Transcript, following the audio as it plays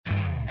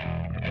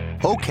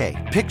Okay,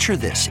 picture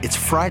this. It's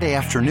Friday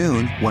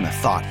afternoon when a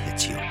thought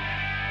hits you.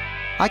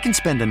 I can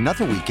spend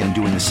another weekend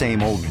doing the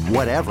same old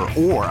whatever,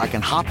 or I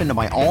can hop into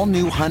my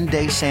all-new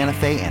Hyundai Santa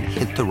Fe and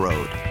hit the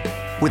road.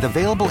 With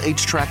available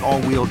H-Track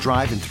all-wheel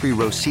drive and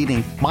 3-row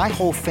seating, my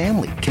whole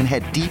family can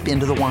head deep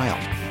into the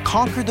wild.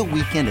 Conquer the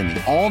weekend in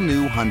the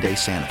all-new Hyundai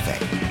Santa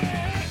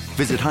Fe.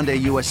 Visit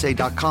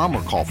HyundaiUSA.com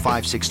or call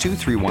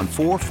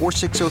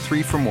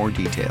 562-314-4603 for more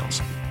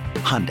details.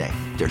 Hyundai,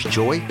 there's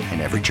joy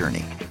in every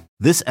journey.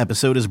 This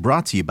episode is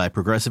brought to you by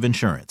Progressive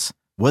Insurance.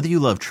 Whether you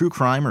love true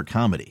crime or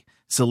comedy,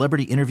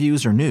 celebrity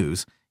interviews or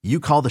news, you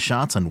call the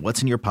shots on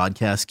what's in your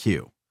podcast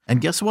queue. And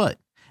guess what?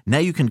 Now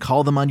you can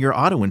call them on your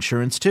auto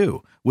insurance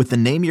too with the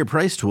Name Your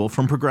Price tool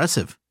from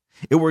Progressive.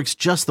 It works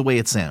just the way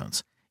it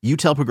sounds. You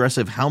tell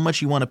Progressive how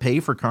much you want to pay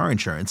for car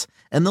insurance,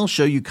 and they'll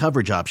show you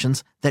coverage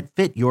options that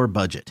fit your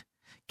budget.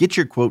 Get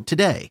your quote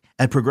today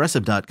at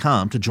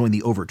Progressive.com to join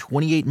the over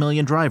 28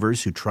 million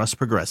drivers who trust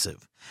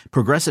Progressive.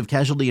 Progressive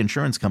Casualty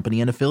Insurance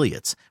Company and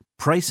Affiliates.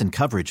 Price and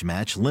coverage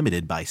match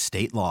limited by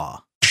state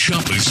law.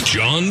 Shoppers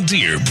John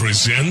Deere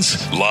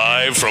presents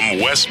live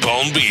from West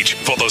Palm Beach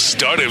for the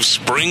start of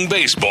spring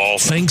baseball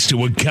thanks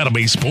to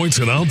Academy Sports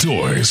and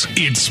Outdoors.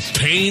 It's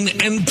Payne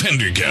and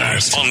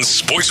Pendergast on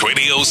Sports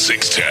Radio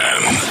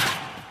 610.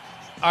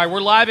 All right,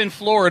 we're live in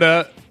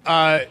Florida.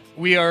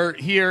 We are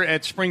here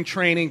at spring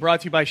training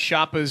brought to you by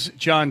Shoppers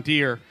John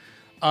Deere.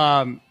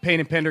 Payne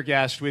and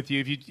Pendergast with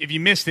you. If you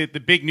missed it, the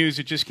big news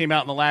that just came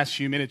out in the last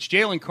few minutes,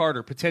 Jalen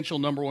Carter, potential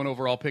number 1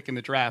 overall pick in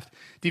the draft,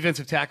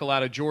 defensive tackle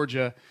out of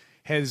Georgia,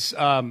 has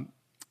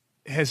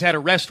had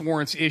arrest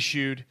warrants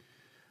issued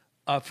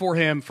for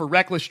him for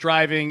reckless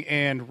driving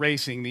and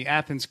racing. The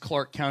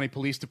Athens-Clarke County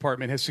Police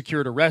Department has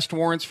secured arrest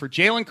warrants for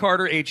Jalen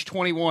Carter, age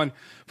 21,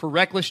 for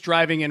reckless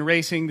driving and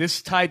racing. This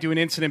is tied to an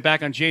incident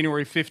back on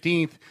January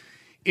 15th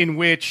in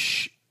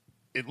which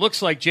it looks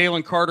like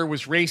Jalen Carter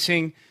was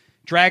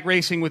drag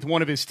racing with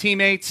one of his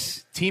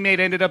teammates. Teammate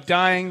ended up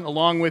dying,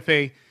 along with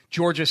a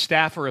Georgia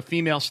staffer, a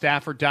female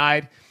staffer,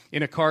 died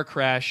in a car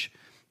crash.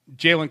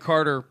 Jalen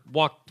Carter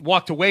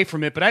walked away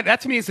from it, but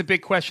that to me is the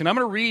big question. I'm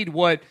going to read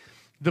what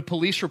the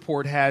police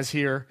report has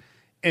here,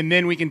 and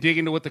then we can dig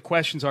into what the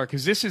questions are,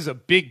 because this is a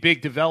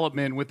big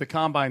development with the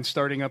Combine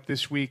starting up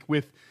this week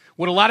with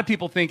what a lot of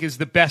people think is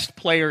the best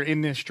player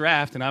in this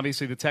draft, and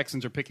obviously the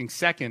Texans are picking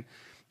second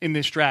in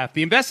this draft.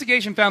 The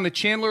investigation found that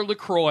Chandler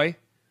LeCroy,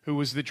 who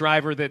was the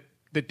driver that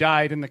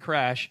died in the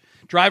crash,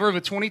 driver of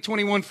a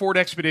 2021 Ford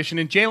Expedition,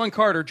 and Jalen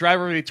Carter,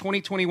 driver of a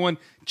 2021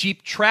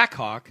 Jeep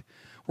Trackhawk,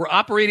 were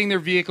operating their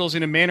vehicles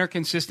in a manner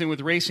consistent with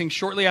racing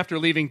shortly after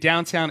leaving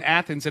downtown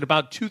Athens at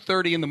about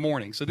 2:30 in the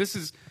morning. So this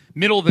is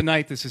middle of the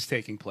night this is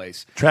taking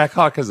place.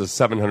 Trackhawk has a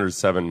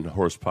 707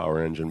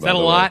 horsepower engine. Is that a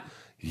lot?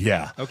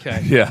 Yeah.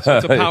 Okay. Yeah. So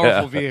it's a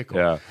powerful vehicle.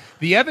 Yeah.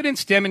 The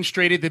evidence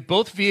demonstrated that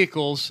both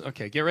vehicles,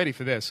 okay, get ready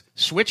for this,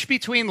 switched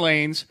between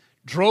lanes,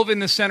 drove in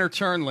the center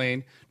turn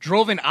lane,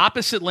 drove in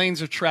opposite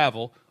lanes of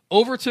travel,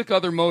 overtook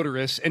other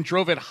motorists, and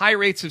drove at high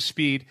rates of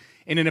speed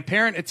in an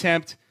apparent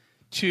attempt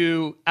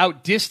to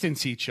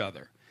outdistance each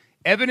other.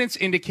 Evidence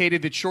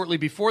indicated that shortly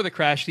before the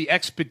crash, the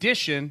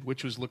Expedition,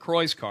 which was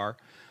LeCroy's car,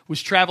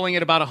 was traveling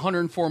at about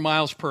 104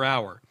 miles per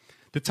hour.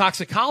 The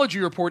toxicology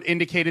report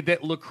indicated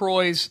that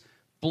LeCroy's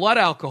blood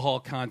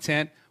alcohol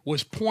content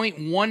was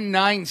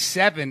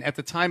 0.197 at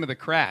the time of the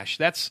crash.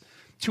 That's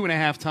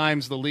 2.5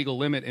 times the legal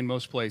limit in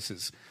most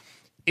places.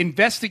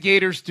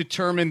 Investigators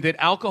determined that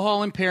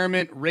alcohol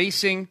impairment,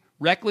 racing,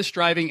 reckless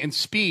driving, and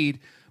speed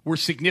were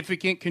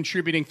significant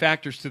contributing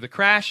factors to the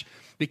crash.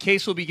 The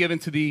case will be given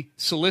to the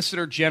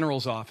Solicitor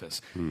General's office.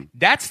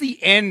 That's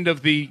the end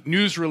of the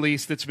news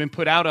release that's been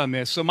put out on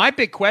this. So my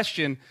big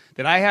question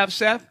that I have,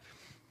 Seth,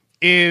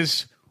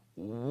 is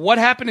what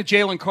happened to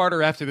Jalen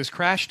Carter after this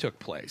crash took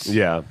place?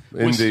 Yeah.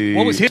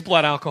 What was his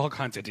blood alcohol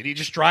content? Did he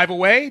just drive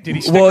away? Did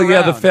he stick Well, around?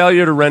 yeah, the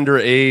failure to render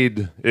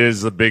aid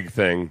is a big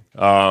thing.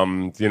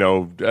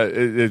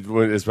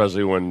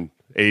 Especially when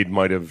aid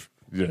might have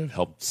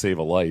helped save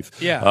a life.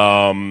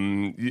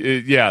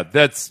 Yeah.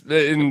 That's.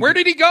 Where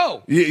did he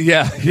go?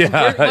 Yeah.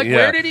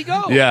 Where did he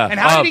go? Yeah. And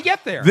how did he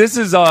get there? This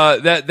is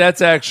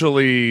that's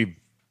actually,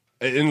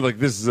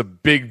 this is a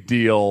big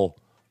deal,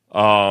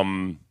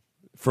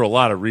 for a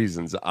lot of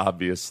reasons.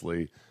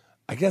 Obviously,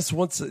 I guess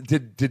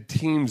did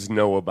teams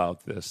know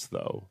about this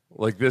though?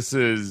 Like this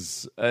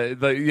is,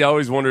 you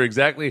always wonder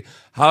exactly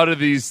how do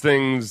these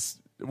things.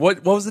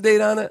 What was the date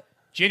on it?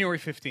 January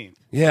 15th.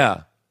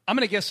 Yeah. I'm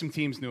going to guess some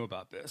teams knew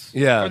about this.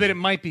 Yeah. Or that it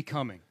might be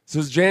coming. So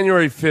it's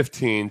January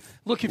 15th.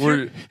 Look,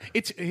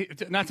 it's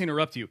not to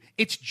interrupt you.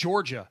 It's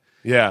Georgia.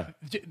 Yeah.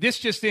 This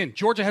just in.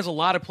 Georgia has a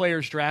lot of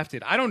players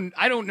drafted. I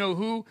don't know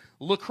who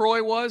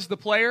LeCroy was, the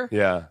player.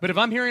 Yeah. But if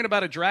I'm hearing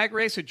about a drag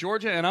race at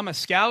Georgia and I'm a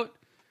scout,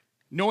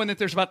 knowing that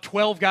there's about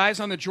 12 guys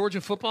on the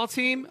Georgia football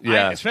team,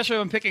 especially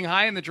if I'm picking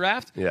high in the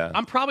draft,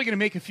 I'm probably going to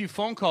make a few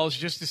phone calls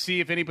just to see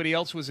if anybody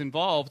else was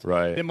involved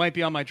that might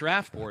be on my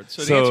draft board.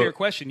 So to answer your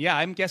question,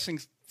 I'm guessing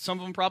some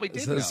of them probably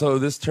did know. So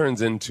this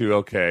turns into,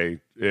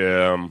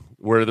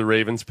 where are the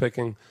Ravens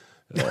picking?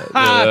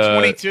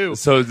 22.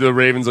 So the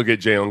Ravens will get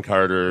Jalen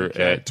Carter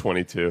at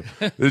 22.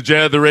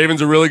 The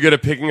Ravens are really good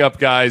at picking up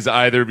guys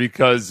either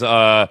because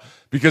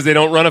they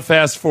don't run a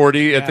fast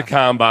 40 at the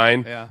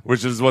combine,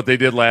 which is what they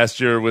did last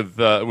year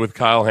with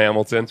Kyle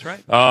Hamilton. That's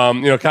right.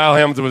 Kyle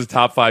Hamilton was a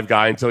top 5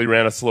 guy until he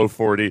ran a slow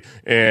 40,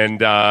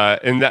 and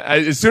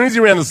as soon as he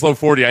ran the slow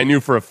 40, I knew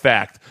for a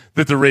fact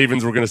that the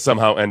Ravens were going to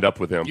somehow end up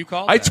with him. You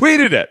called I that.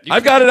 tweeted it.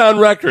 I've got it on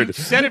record. You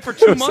said it for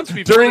 2 months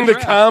before during the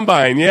draft.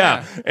 combine,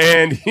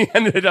 and he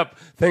ended up,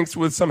 thanks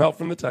with some help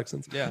from the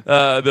Texans.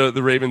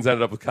 The Ravens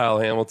ended up with Kyle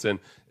Hamilton.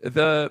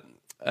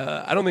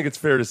 I don't think it's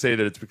fair to say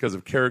that it's because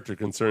of character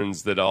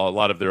concerns that a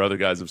lot of their other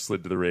guys have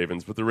slid to the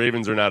Ravens, but the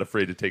Ravens are not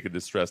afraid to take a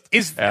distressed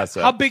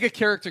asset. How big a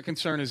character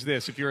concern is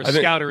this if you're a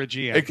scout or a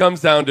GM? It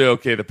comes down to,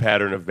 the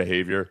pattern of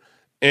behavior.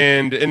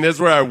 And this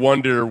is where I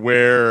wonder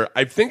where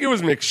I think it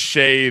was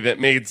McShay that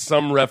made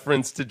some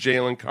reference to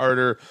Jalen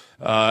Carter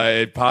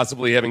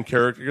possibly having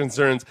character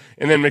concerns,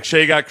 and then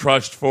McShay got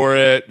crushed for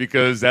it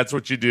because that's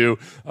what you do.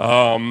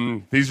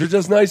 These are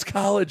just nice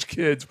college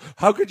kids.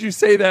 How could you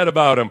say that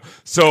about him?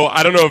 So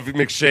I don't know if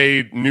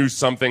McShay knew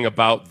something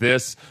about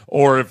this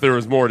or if there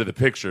was more to the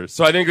picture.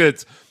 So I think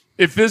that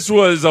if this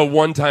was a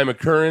one-time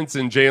occurrence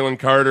and Jalen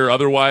Carter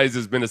otherwise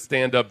has been a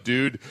stand-up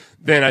dude,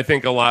 then I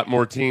think a lot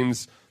more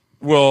teams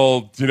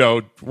will,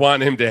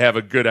 want him to have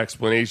a good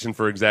explanation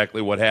for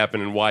exactly what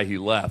happened and why he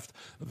left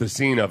the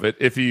scene of it.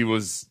 If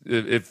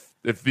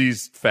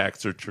these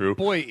facts are true,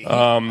 Boy,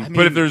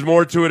 but if there's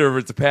more to it or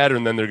if it's a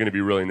pattern, then they're going to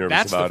be really nervous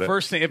that's about it. That's the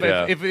first thing.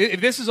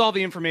 If this is all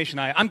the information,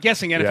 I'm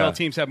guessing NFL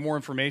teams have more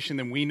information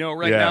than we know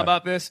right now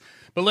about this.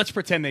 But let's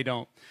pretend they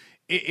don't.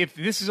 If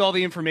this is all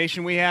the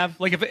information we have,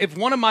 like if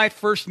one of my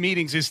first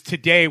meetings is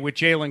today with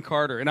Jalen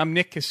Carter and I'm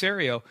Nick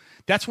Caserio,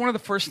 that's one of the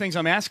first things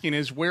I'm asking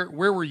is where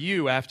were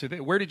you after this?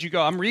 Where did you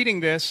go? I'm reading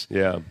this.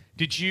 Yeah.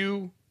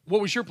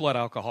 What was your blood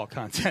alcohol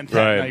content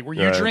that night? Were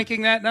you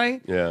drinking that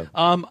night? Yeah.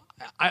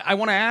 I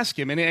want to ask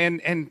him,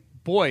 and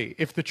boy,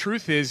 if the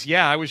truth is,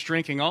 I was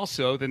drinking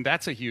also, then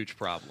that's a huge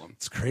problem.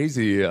 It's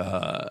crazy.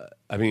 I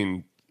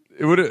mean,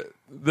 it would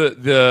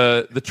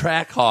the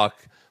track hawk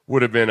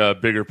would have been a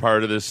bigger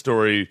part of this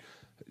story.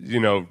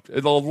 A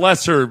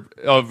lesser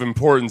of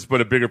importance,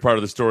 but a bigger part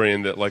of the story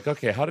in that,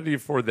 how did he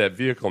afford that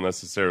vehicle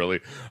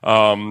necessarily?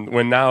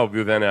 When now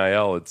with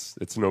NIL,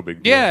 it's no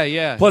big deal.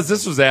 Yeah. Plus,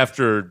 this was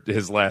after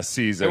his last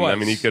season. I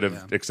mean, he could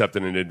have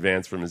accepted an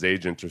advance from his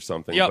agent or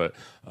something. Yep.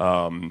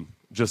 But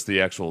just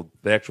the actual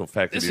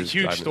fact that this he is was a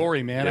huge driving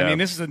story, man. Yeah. I mean,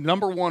 this is the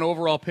number 1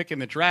 overall pick in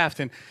the draft,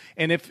 and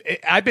if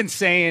I've been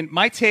saying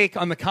my take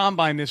on the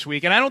combine this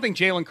week, and I don't think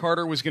Jalen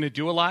Carter was going to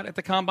do a lot at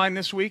the combine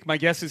this week. My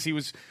guess is he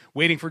was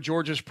waiting for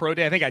Georgia's pro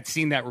day. I think I'd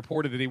seen that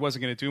reported that he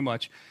wasn't going to do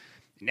much.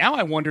 Now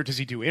I wonder, does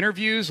he do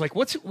interviews?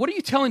 What are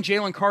you telling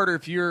Jalen Carter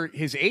if you're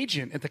his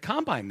agent at the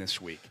combine this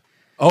week?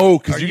 Oh,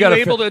 because you got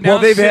able to now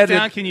they've sit had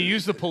down? Can you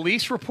use the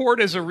police report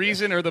as a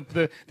reason, or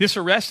this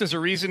arrest as a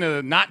reason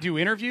to not do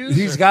interviews?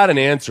 He's got an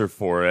answer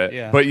for it.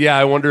 Yeah. But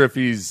I wonder if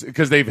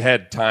because they've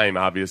had time,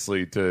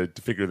 obviously, to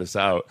figure this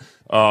out.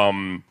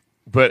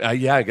 But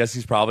I guess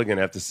he's probably going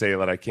to have to say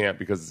that I can't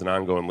because it's an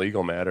ongoing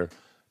legal matter.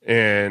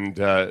 And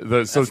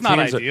That's not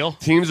ideal.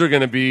 Teams are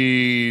going to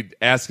be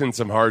asking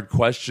some hard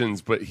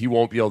questions, but he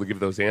won't be able to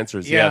give those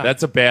answers. Yeah.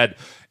 That's a bad,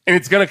 and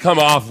it's going to come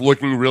off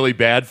looking really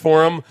bad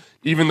for him,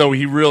 even though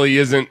he really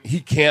isn't. He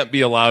can't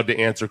be allowed to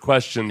answer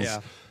questions.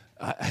 Yeah.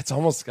 It's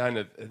almost kind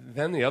of.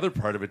 Then the other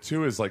part of it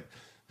too is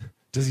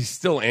does he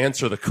still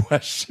answer the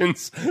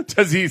questions?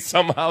 Does he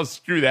somehow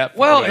screw that?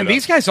 Well, and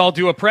these guys all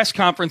do a press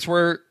conference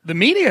where the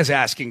media is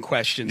asking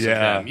questions of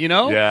them,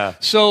 Yeah.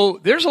 So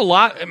there's a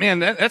lot, man,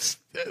 there's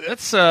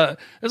a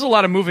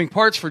lot of moving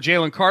parts for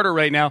Jalen Carter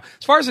right now.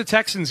 As far as the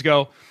Texans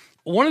go,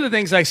 one of the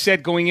things I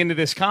said going into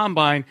this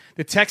combine,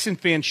 the Texan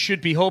fans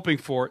should be hoping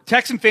for,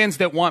 Texan fans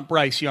that want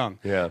Bryce Young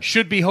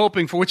should be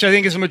hoping for, which I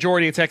think is a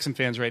majority of Texan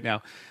fans right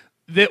now,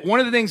 that one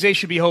of the things they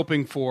should be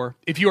hoping for,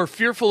 if you are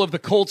fearful of the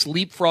Colts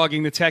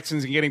leapfrogging the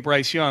Texans and getting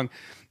Bryce Young,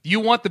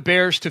 you want the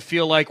Bears to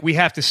feel like we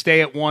have to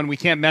stay at 1. We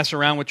can't mess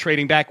around with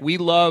trading back. We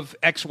love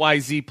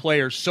XYZ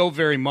players so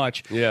very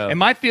much. Yeah. And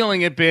my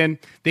feeling had been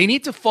they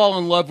need to fall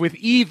in love with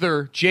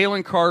either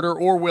Jalen Carter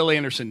or Will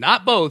Anderson.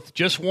 Not both,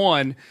 just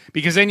one,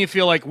 because then you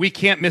feel like we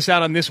can't miss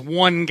out on this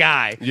one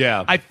guy.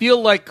 Yeah. I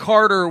feel like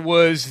Carter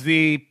was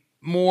the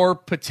more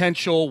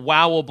potential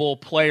wowable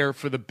player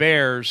for the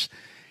Bears.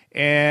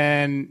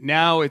 And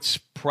now it's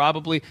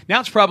probably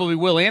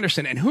Will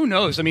Anderson. And who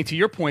knows? I mean, to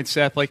your point,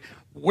 Seth,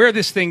 where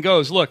this thing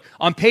goes. Look,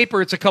 on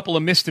paper, it's a couple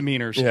of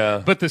misdemeanors.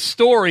 Yeah. But the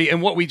story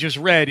and what we just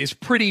read is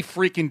pretty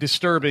freaking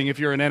disturbing if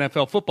you're an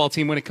NFL football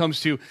team when it comes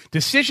to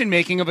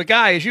decision-making of a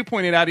guy, as you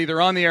pointed out, either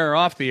on the air or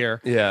off the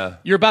air. Yeah.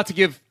 You're about to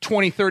give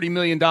 $20, $30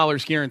 million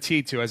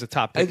guaranteed to as a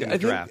top pick in the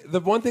draft. Think the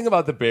one thing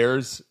about the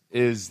Bears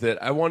is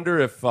that I wonder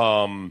if,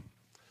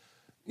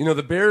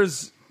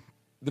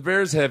 the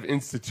Bears have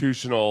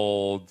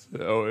institutional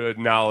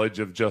knowledge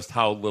of just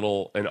how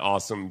little an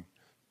awesome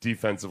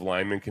defensive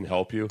lineman can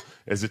help you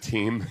as a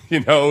team.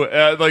 They've got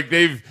a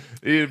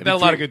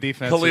lot of good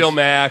defenses. Khalil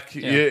Mack.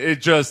 Yeah.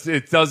 It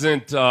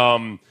doesn't.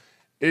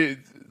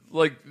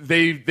 like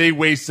they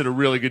wasted a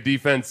really good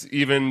defense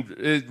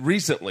even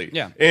recently,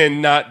 Yeah.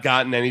 and not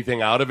gotten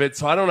anything out of it.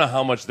 So I don't know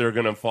how much they're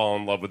going to fall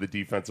in love with a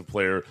defensive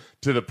player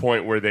to the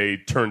point where they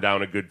turn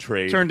down a good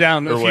trade, Turn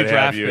down a or few what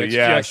draft have you. picks,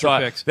 Yeah, few extra so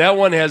picks. that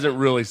one hasn't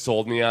really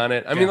sold me on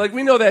it. I mean, like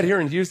we know that here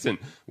in Houston,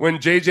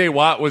 when J.J.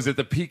 Watt was at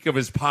the peak of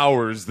his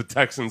powers, the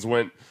Texans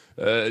went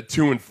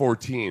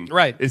 2-14.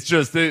 Right. It's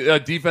just a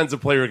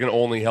defensive player can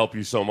only help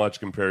you so much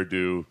compared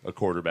to a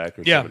quarterback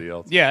or somebody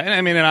else. Yeah, and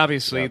I mean, and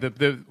obviously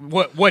the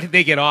what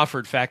they get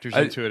offered factors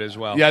into it as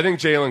well. Yeah, I think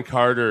Jalen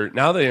Carter.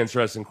 Now the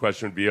interesting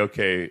question would be: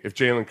 okay, if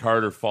Jalen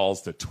Carter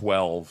falls to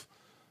 12,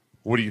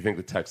 what do you think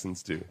the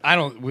Texans do?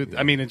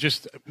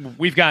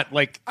 We've got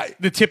like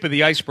the tip of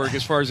the iceberg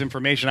as far as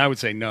information. I would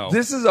say no.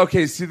 This is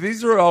okay. See,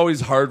 these are always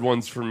hard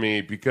ones for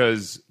me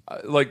because,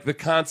 like, the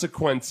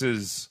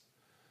consequences.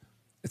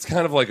 It's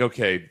kind of like,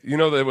 okay, you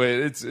know, the way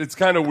it's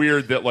kind of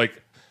weird that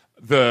like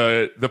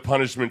the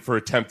punishment for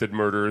attempted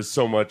murder is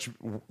so much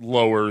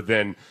lower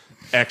than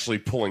actually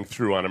pulling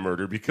through on a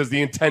murder because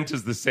the intent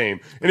is the same.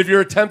 And if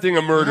you're attempting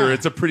a murder,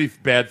 it's a pretty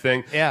bad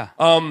thing. Yeah.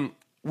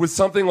 With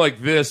something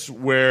like this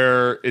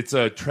where it's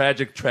a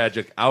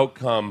tragic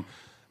outcome,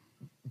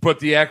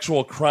 but the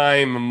actual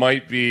crime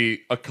might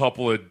be a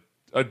couple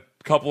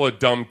of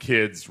dumb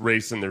kids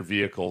racing their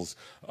vehicles.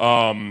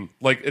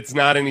 Like it's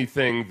not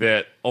anything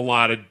that a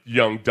lot of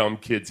young dumb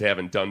kids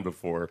haven't done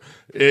before.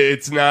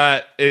 It's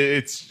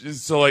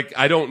so like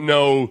I don't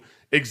know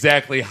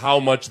exactly how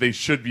much they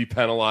should be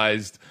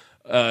penalized.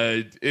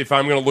 If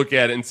I'm going to look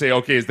at it and say,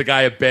 okay, is the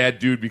guy a bad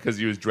dude because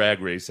he was drag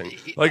racing?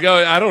 Like,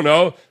 I don't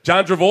know.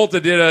 John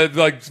Travolta did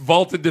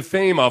vaulted to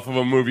fame off of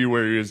a movie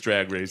where he was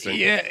drag racing.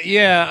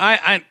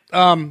 Yeah.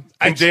 And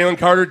Jalen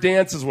Carter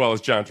danced as well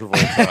as John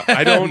Travolta.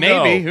 I don't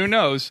know. Maybe. Who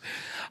knows?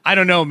 I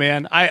don't know,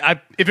 man.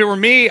 If it were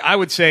me, I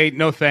would say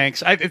no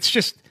thanks.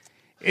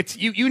 It's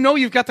you know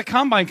you've got the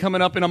combine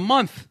coming up in a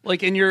month,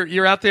 like, and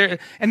you're out there,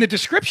 and the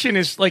description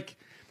is like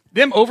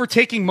them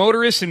overtaking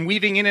motorists and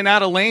weaving in and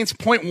out of lanes.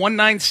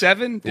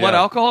 0.197 blood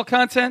alcohol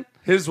content.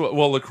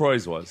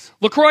 LaCroix's was.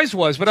 LaCroix's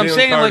was, but I'm Jalen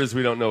saying Carter's, like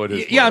we don't know what it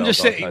is. Yeah, I'm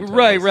just saying.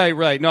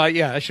 Right. No,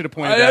 I should have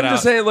pointed that out. I'm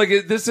just saying, like,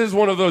 this is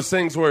one of those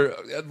things where,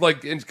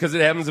 like, because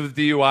it happens with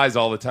DUIs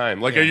all the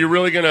time. Like,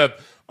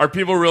 Are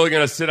people really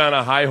going to sit on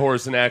a high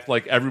horse and act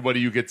like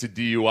everybody who gets a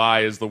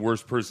DUI is the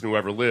worst person who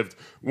ever lived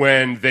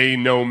when they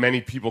know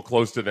many people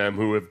close to them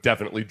who have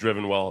definitely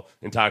driven while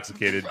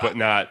intoxicated but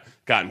not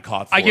gotten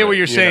caught for it? I get what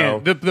you're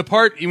saying. Know? The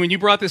part, when you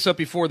brought this up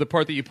before, the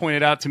part that you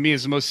pointed out to me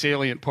is the most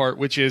salient part,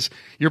 which is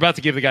you're about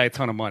to give the guy a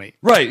ton of money.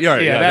 Right,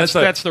 yeah.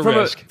 That's the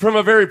risk. From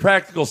a very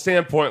practical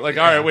standpoint, like,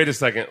 all right, wait a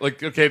second.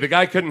 Like, okay, the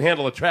guy couldn't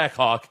handle a track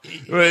hawk.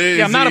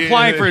 Yeah, I'm not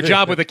applying for a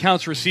job with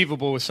accounts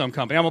receivable with some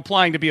company. I'm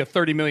applying to be a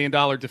 $30 million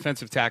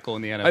defensive tackle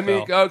in the NFL. I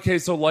mean, okay,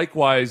 so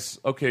likewise,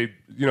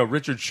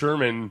 Richard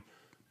Sherman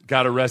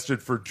got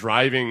arrested for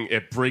driving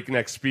at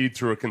breakneck speed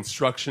through a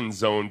construction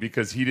zone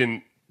because he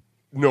didn't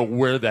know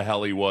where the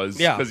hell he was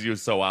because he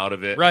was so out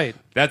of it. Right.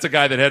 That's a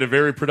guy that had a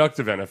very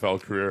productive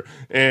NFL career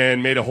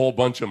and made a whole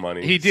bunch of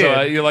money. He did.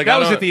 So, that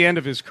was at the end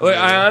of his career.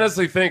 I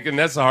honestly think, and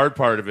that's the hard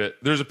part of it,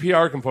 there's a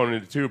PR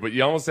component too, but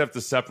you almost have to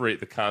separate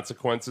the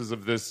consequences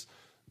of this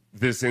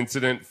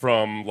incident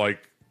from,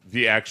 like,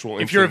 the actual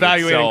incident if you're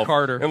evaluating itself.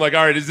 Carter. And, like,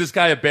 all right, is this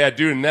guy a bad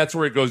dude? And that's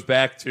where it goes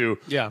back to,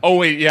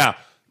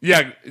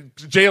 Yeah,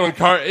 Jalen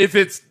Carter. If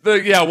it's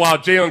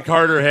Jalen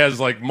Carter has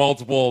like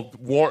multiple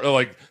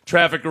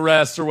traffic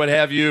arrests or what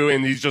have you,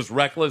 and he's just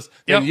reckless.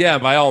 Then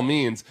by all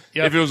means.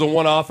 Yep. If it was a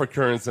one-off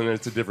occurrence, then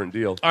it's a different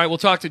deal. All right, we'll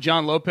talk to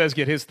John Lopez,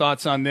 get his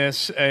thoughts on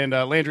this, and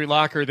Landry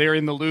Locker. They're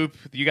in the loop.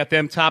 You got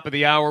them top of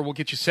the hour. We'll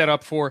get you set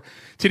up for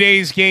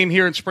today's game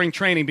here in spring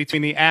training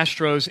between the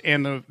Astros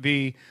and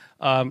the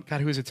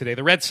who is it today?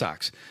 The Red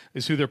Sox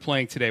is who they're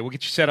playing today. We'll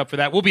get you set up for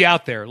that. We'll be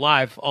out there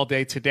live all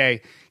day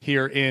today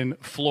here in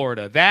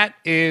Florida. That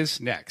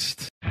is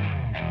next.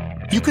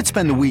 You could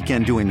spend the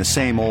weekend doing the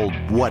same old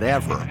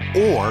whatever,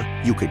 or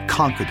you could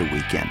conquer the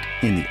weekend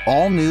in the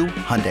all-new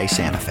Hyundai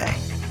Santa Fe.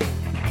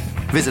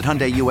 Visit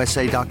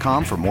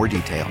HyundaiUSA.com for more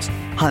details.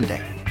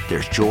 Hyundai,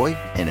 there's joy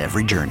in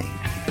every journey.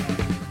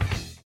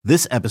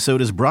 This episode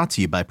is brought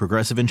to you by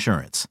Progressive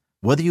Insurance.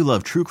 Whether you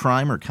love true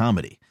crime or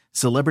comedy,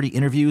 celebrity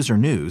interviews or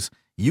news,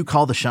 you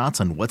call the shots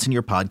on what's in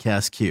your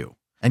podcast queue.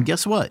 And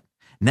guess what?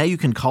 Now you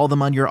can call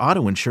them on your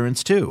auto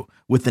insurance too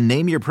with the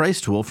Name Your Price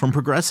tool from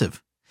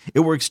Progressive.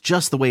 It works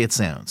just the way it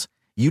sounds.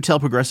 You tell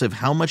Progressive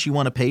how much you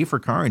want to pay for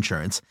car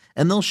insurance,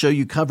 and they'll show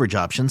you coverage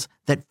options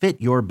that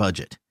fit your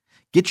budget.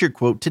 Get your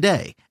quote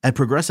today at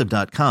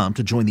Progressive.com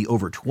to join the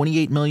over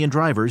 28 million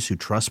drivers who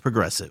trust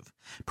Progressive.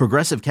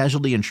 Progressive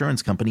Casualty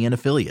Insurance Company and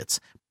Affiliates.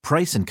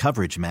 Price and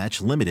coverage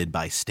match limited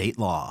by state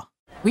law.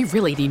 We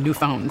really need new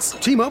phones.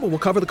 T-Mobile will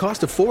cover the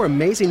cost of 4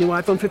 amazing new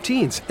iPhone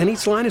 15s, and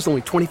each line is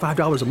only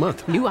 $25 a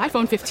month. New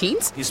iPhone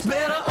 15s? It's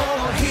better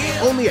over here.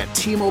 Only at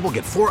T-Mobile,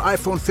 get 4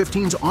 iPhone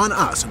 15s on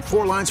us and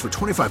 4 lines for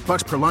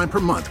 $25 per line per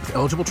month with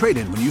eligible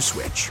trade-in when you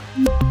switch.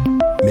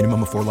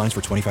 Minimum of 4 lines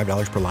for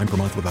 $25 per line per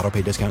month with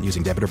autopay discount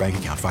using debit or bank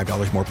account.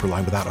 $5 more per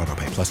line without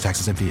autopay, plus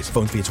taxes and fees.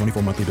 Phone fee at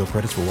 24 monthly bill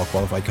credits for well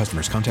qualified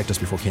customers. Contact us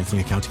before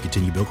canceling account to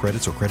continue bill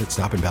credits or credit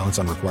stop and balance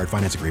on required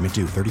finance agreement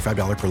due.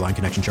 $35 per line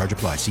connection charge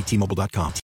applies. See T-Mobile.com.